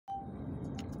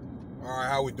All right,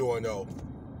 how we doing though?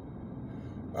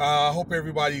 I hope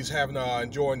everybody's having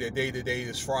enjoying their day today.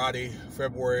 It's Friday,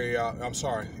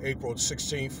 April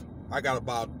 16th. I got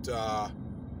about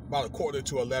a quarter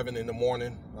to 11 in the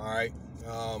morning. All right.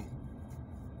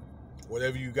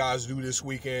 Whatever you guys do this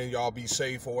weekend, y'all be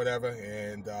safe or whatever,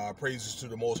 and praises to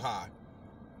the Most High.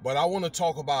 But I want to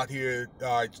talk about here,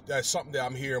 that's something that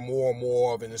I'm hearing more and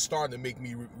more of, and it's starting to make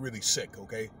me really sick,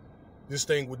 okay? This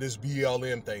thing with this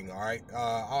BLM thing, all right?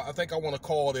 I think I want to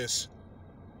call this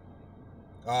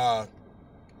the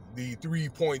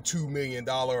 $3.2 million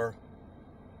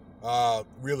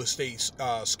real estate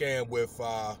scam with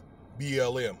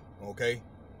BLM, okay?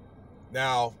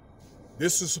 Now,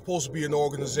 this is supposed to be an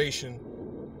organization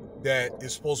that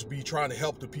is supposed to be trying to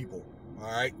help the people,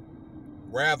 all right?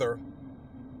 Rather,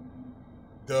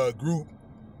 the group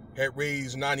had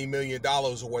raised $90 million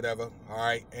or whatever, all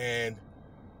right? And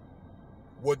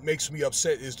what makes me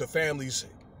upset is the families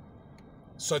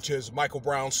such as Michael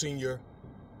Brown Sr.,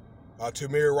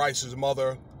 Tamir Rice's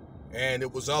mother, and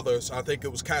it was others. I think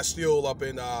it was Castile up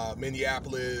in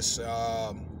Minneapolis,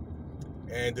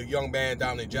 and the young man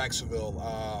down in Jacksonville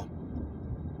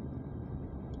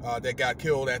that got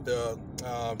killed at the,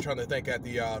 I'm trying to think, at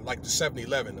the, like the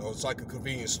 7-Eleven, or it's like a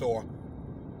convenience store.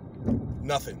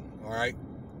 Nothing, all right?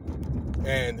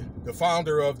 And the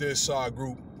founder of this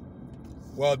group,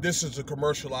 well, this is a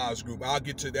commercialized group. I'll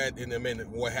get to that in a minute,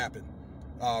 what happened.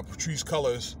 Patrice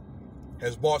Cullors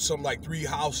has bought something like 3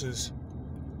 houses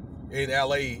in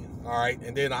LA, all right,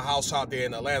 and then a house out there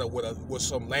in Atlanta with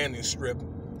some landing strip,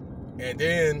 and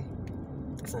then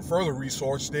for further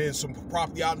resource, then some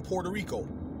property out in Puerto Rico,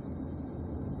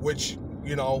 which,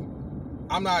 you know,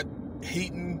 I'm not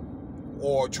hating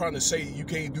or trying to say you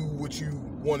can't do what you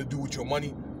want to do with your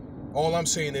money. All I'm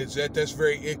saying is that that's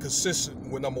very inconsistent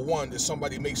with, number one, that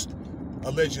somebody makes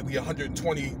allegedly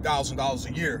 $120,000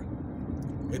 a year,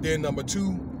 and then number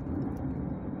two,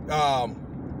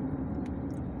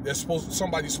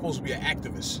 somebody's supposed to be an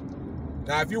activist.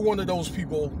 Now, if you're one of those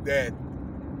people that,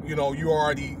 you know, you're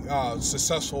already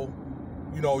successful,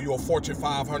 you know, you're a Fortune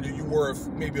 500, you're worth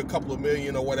maybe a couple of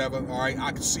million or whatever, all right,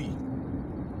 I can see.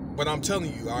 But I'm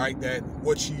telling you, all right, that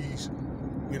what she's,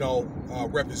 you know,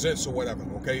 represents or whatever,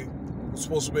 okay, it's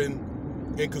supposed to have been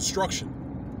in construction.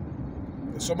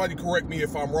 And somebody correct me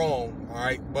if I'm wrong, all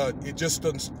right, but it just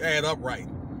doesn't add up right.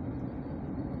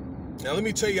 Now, let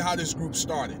me tell you how this group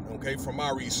started, okay, from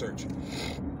my research.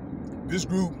 This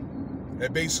group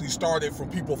had basically started from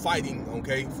people fighting,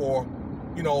 okay, for,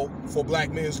 you know, for black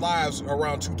men's lives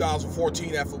around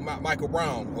 2014 after Michael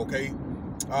Brown, okay.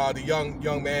 The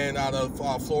young man out of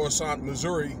Florissant,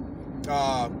 Missouri,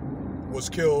 was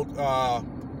killed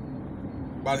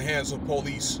by the hands of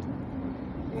police.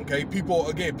 Okay,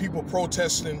 people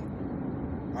protesting,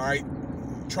 all right,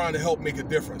 trying to help make a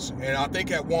difference. And I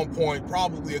think at one point,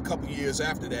 probably a couple years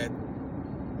after that,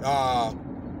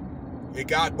 it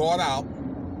got bought out,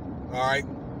 all right,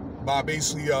 by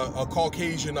basically a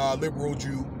Caucasian liberal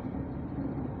Jew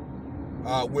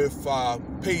with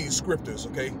paid scripters,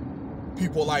 okay?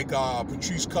 People like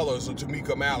Patrice Cullors or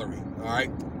Tamika Mallory, all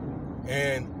right?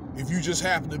 And if you just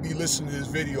happen to be listening to this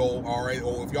video, all right,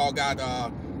 or if y'all got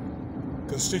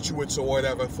constituents or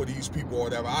whatever for these people or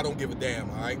whatever, I don't give a damn,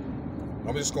 all right?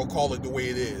 I'm just going to call it the way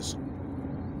it is.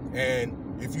 And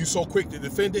if you're so quick to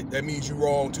defend it, that means you're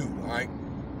wrong too, all right?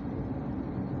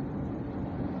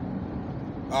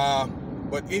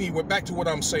 But anyway, back to what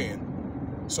I'm saying.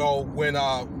 So when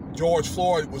George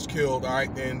Floyd was killed, all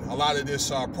right, then a lot of this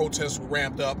protest was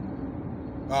ramped up,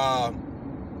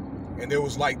 and there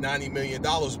was like $90 million,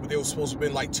 but there was supposed to have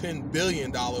been like $10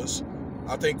 billion,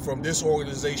 I think, from this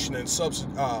organization and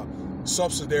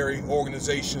subsidiary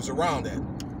organizations around that.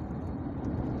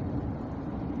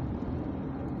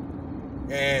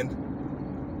 And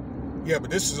yeah, but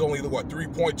this is only the what,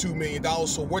 $3.2 million.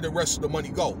 So where did the rest of the money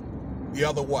go? The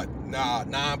other what?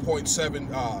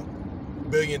 $9.7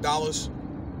 billion. Plus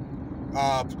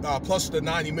the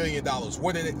 $90 million.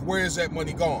 Where is that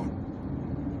money gone?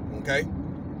 Okay.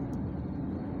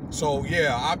 So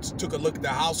yeah, I took a look at the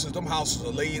houses. Them houses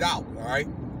are laid out, all right?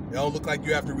 They don't look like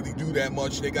you have to really do that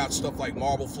much. They got stuff like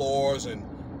marble floors and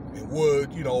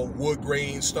wood, you know, wood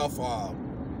grain stuff.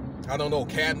 I don't know,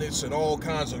 cabinets and all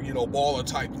kinds of, you know, baller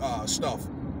type stuff.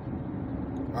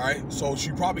 All right. So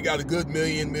she probably got a good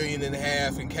 $1.5 million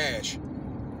in cash,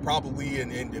 probably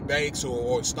in banks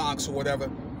or stocks or whatever.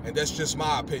 And that's just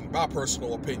my opinion, my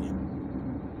personal opinion.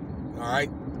 All right.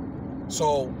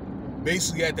 So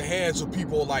basically at the hands of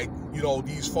people like, you know,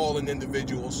 these fallen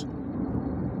individuals,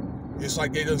 it's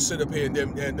like they done sit up here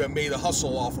and made a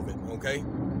hustle off of it, okay?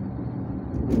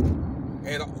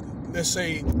 And let's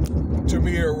say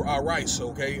Tamir Rice,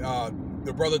 okay,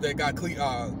 the brother that got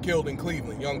killed in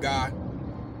Cleveland, young guy.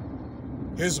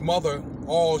 His mother,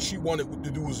 all she wanted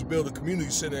to do was build a community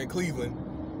center in Cleveland.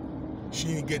 She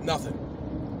didn't get nothing.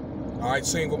 All right,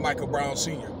 same with Michael Brown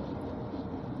Sr.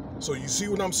 So you see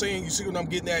what I'm saying? You see what I'm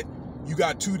getting at? You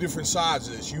got two different sides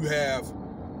of this. You have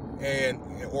an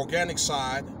organic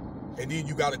side, and then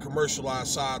you got a commercialized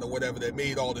side or whatever that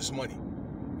made all this money.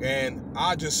 And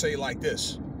I just say like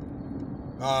this,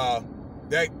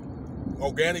 that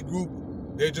organic group,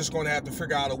 they're just going to have to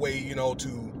figure out a way,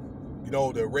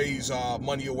 to raise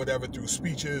money or whatever through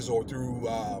speeches or through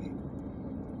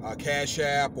Cash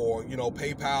App or,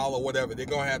 PayPal or whatever. They're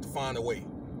going to have to find a way.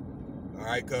 All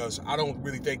right, because I don't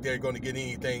really think they're going to get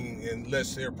anything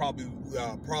unless there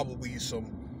are probably some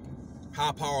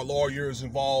high-power lawyers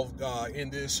involved in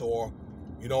this, or,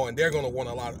 and they're going to want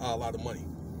a lot of money.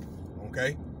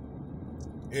 Okay.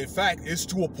 In fact, it's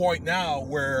to a point now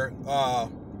where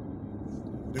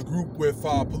the group with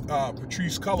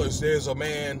Patrice Cullors, there's a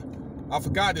man, I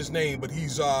forgot his name, but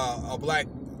he's a Black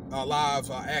Lives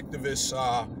activist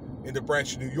in the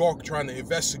branch of New York trying to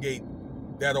investigate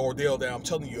that ordeal that I'm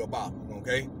telling you about,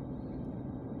 okay?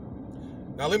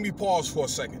 Now, let me pause for a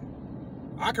second.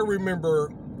 I can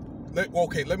remember,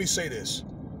 let me say this.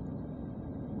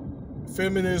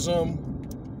 Feminism,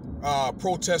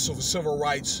 protests for civil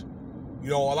rights, a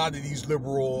lot of these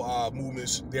liberal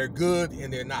movements, they're good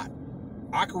and they're not.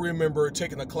 I can remember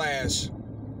taking a class,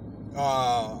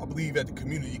 I believe at the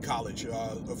community college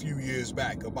a few years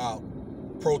back about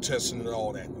protesting and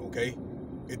all that, okay?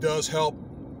 It does help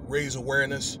raise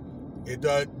awareness. It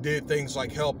did things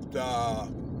like helped,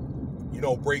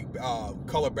 break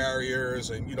color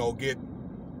barriers and, get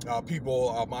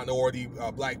people, minority,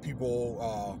 black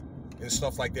people, and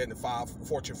stuff like that in the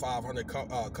Fortune 500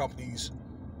 companies,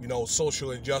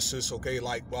 social injustice, okay,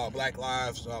 like Black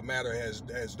Lives Matter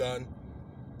has done,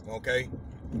 okay?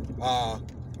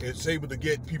 It's able to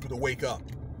get people to wake up.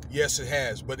 Yes, it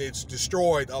has, but it's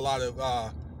destroyed a lot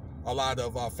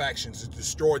of factions. It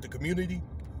destroyed the community,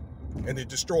 and it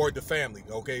destroyed the family,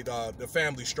 okay, the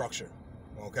family structure,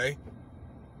 okay?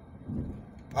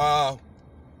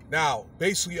 Now,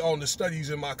 basically on the studies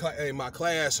in my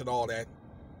class and all that,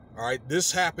 all right,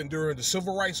 this happened during the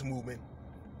Civil Rights Movement,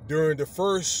 during the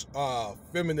first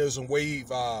feminism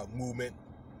wave movement,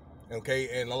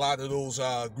 okay, and a lot of those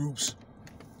groups,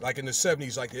 like in the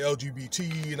 70s, like the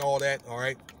LGBT and all that, all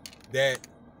right, that,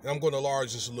 and I'm going to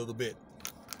enlarge this a little bit.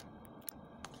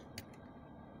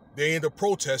 They end up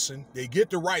protesting, they get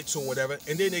the rights or whatever,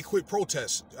 and then they quit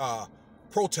protesting.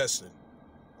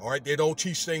 All right, they don't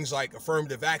teach things like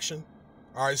affirmative action.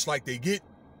 All right, it's like they get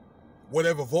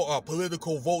whatever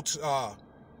political votes,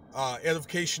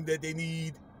 edification that they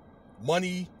need,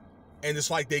 money, and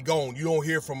it's like they gone. You don't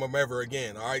hear from them ever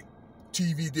again. All right,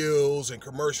 TV deals and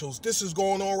commercials. This is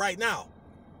going on right now.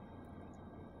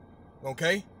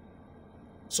 Okay,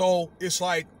 so it's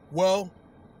like, well,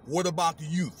 what about the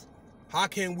youth? How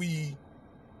can we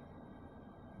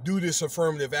do this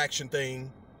affirmative action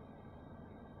thing,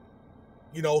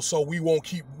 so we won't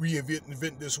keep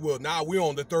reinventing this wheel? Now we're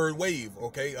on the third wave,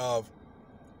 okay, of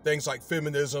things like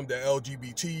feminism, the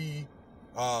LGBT,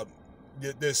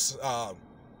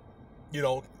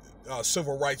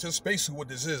 civil rights. That's basically what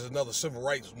this is, another civil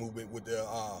rights movement with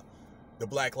the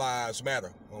Black Lives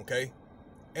Matter, okay?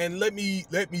 And let me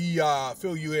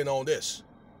fill you in on this,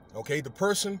 okay? The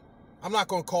person, I'm not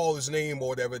going to call his name or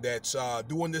whatever, that's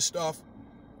doing this stuff,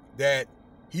 that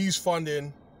he's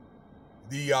funding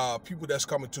the people that's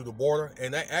coming to the border,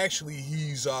 and that actually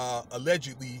he's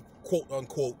allegedly, quote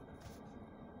unquote,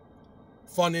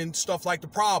 funding stuff like the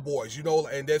Proud Boys,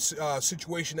 and that's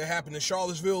situation that happened in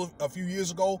Charlottesville a few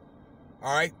years ago.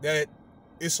 All right, that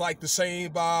it's like the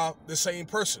same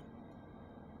person.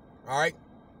 All right,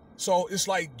 so it's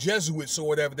like Jesuits or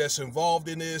whatever that's involved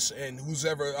in this, and who's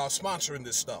ever sponsoring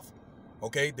this stuff.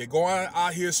 Okay, they're going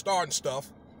out here starting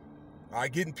stuff. All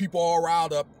right, getting people all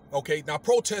riled up. Okay, now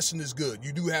protesting is good.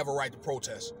 You do have a right to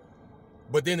protest.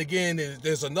 But then again,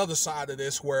 there's another side of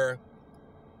this where,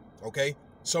 okay,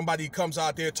 somebody comes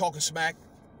out there talking smack.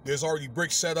 There's already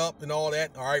bricks set up and all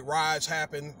that. All right, riots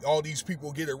happen. All these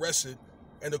people get arrested,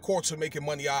 and the courts are making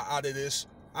money out of this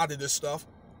stuff.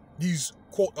 These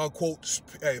quote unquote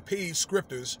paid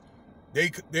scripters, they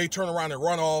turn around and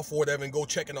run off or whatever and go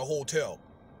check in a hotel,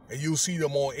 and you'll see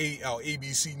them on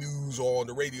ABC News or on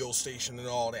the radio station and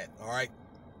all that. All right,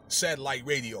 satellite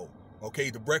radio. Okay,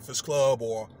 the Breakfast Club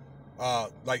or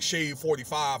like Shade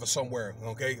 45 or somewhere.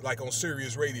 Okay, like on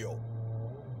Sirius Radio.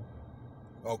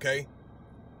 Okay,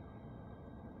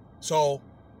 so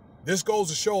this goes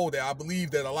to show that I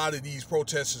believe that a lot of these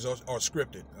protesters are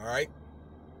scripted, all right?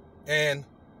 And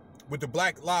with the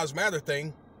Black Lives Matter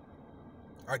thing,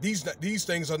 these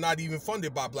things are not even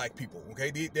funded by black people,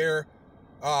 okay? They're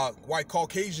white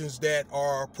Caucasians that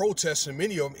are protesting.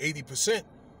 Many of them, 80%,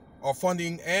 are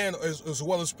funding and as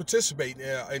well as participating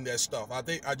in that stuff.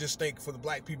 I just think for the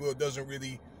black people, it doesn't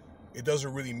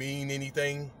really mean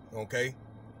anything, okay?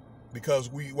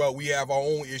 Because we have our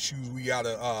own issues we have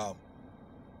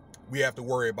to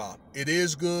worry about. It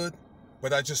is good,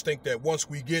 but I just think that once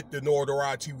we get the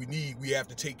notoriety we need, we have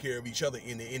to take care of each other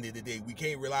in the end of the day. We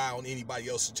can't rely on anybody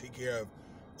else to take care of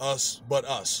us but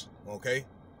us, okay?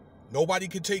 Nobody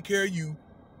can take care of you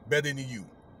better than you,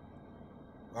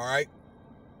 all right?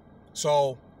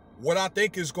 So what I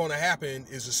think is going to happen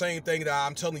is the same thing that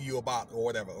I'm telling you about or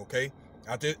whatever, okay?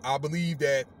 I believe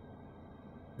that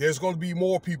there's going to be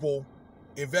more people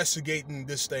investigating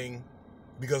this thing,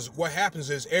 because what happens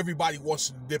is everybody wants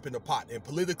to dip in the pot, and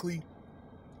politically,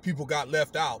 people got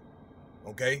left out,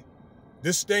 okay?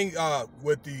 This thing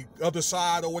with the other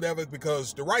side or whatever,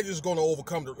 because the right is going to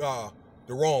overcome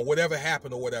the wrong, whatever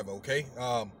happened or whatever, okay?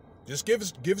 Just give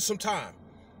us some time.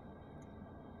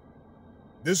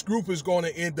 This group is going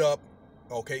to end up,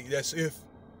 okay, that's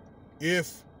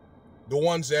if the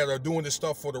ones that are doing this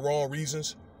stuff for the wrong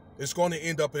reasons, it's going to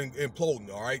end up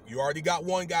imploding, all right? You already got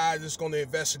one guy that's going to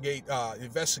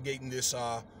investigating this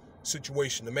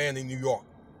situation, the man in New York.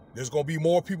 There's going to be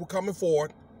more people coming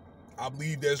forward. I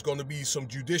believe there's going to be some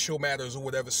judicial matters or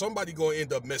whatever. Somebody going to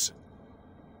end up missing.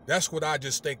 That's what I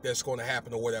just think that's going to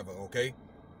happen or whatever, okay?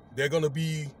 They're going to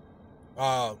be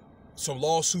some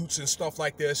lawsuits and stuff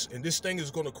like this, and this thing is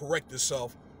going to correct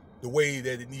itself the way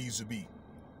that it needs to be.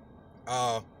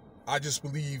 I just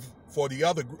believe for the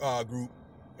other group,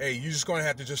 hey, you're just going to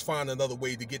have to just find another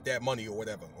way to get that money or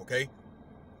whatever, okay?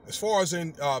 As far as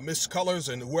in Miss Colors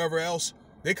and whoever else,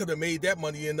 they could have made that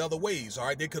money in other ways, all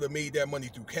right? They could have made that money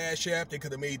through Cash App. They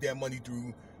could have made that money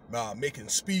through making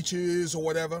speeches or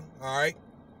whatever, all right?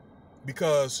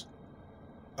 Because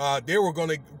they were going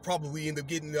to probably end up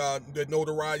getting the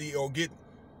notoriety or get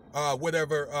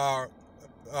whatever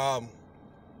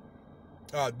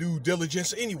due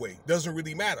diligence anyway. Doesn't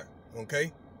really matter,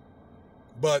 okay?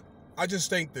 But I just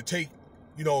think to take,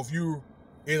 if you're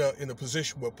in a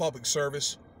position with public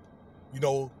service,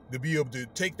 to be able to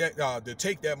take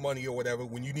that money or whatever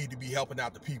when you need to be helping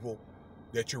out the people,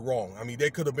 that you're wrong. I mean, there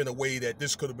could have been a way that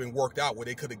this could have been worked out where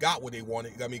they could have got what they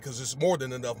wanted. I mean, because it's more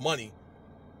than enough money,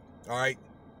 all right?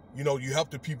 You help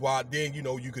the people out, then,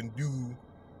 you can do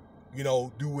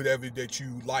whatever that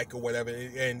you like or whatever.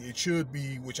 And it should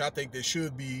be, which I think there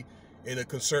should be in a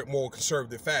more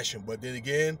conservative fashion. But then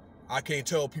again, I can't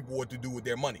tell people what to do with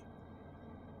their money.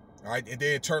 All right. And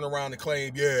then turn around and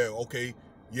claim, yeah, okay,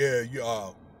 yeah,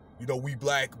 we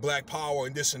black power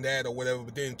and this and that or whatever,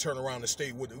 but then turn around and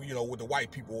stay with, with the white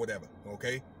people or whatever.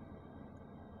 Okay.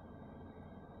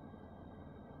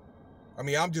 I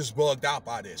mean, I'm just bugged out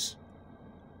by this.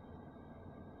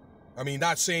 I mean,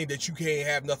 not saying that you can't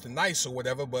have nothing nice or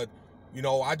whatever, but,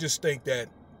 I just think that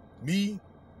me,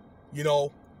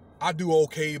 I do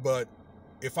okay, but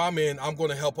if I'm going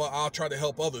to help, I'll try to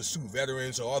help others too,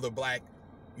 veterans or other black,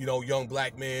 young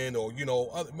black men or,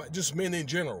 just men in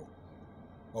general,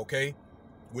 okay,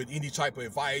 with any type of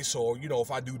advice or,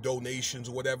 if I do donations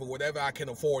or whatever I can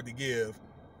afford to give.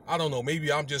 I don't know,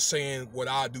 maybe I'm just saying what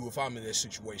I do if I'm in this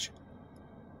situation.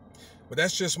 But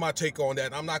that's just my take on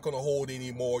that. I'm not going to hold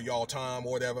any more y'all time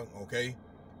or whatever, okay?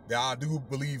 That I do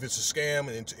believe it's a scam,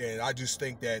 and I just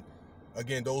think that,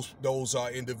 again, those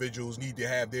individuals need to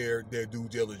have their due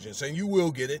diligence, and you will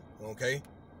get it, okay?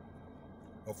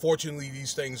 Unfortunately,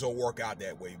 these things don't work out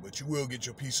that way, but you will get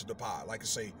your piece of the pie. Like I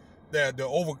say,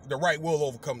 the right will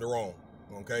overcome the wrong,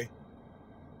 okay?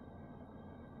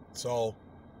 So,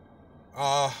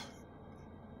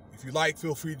 if you like,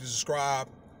 feel free to subscribe.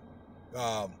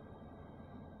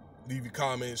 Leave your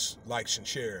comments, likes, and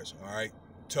shares, all right?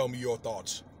 Tell me your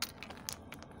thoughts.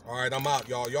 All right, I'm out,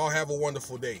 y'all. Y'all have a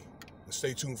wonderful day. And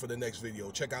stay tuned for the next video.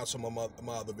 Check out some of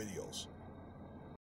my other videos.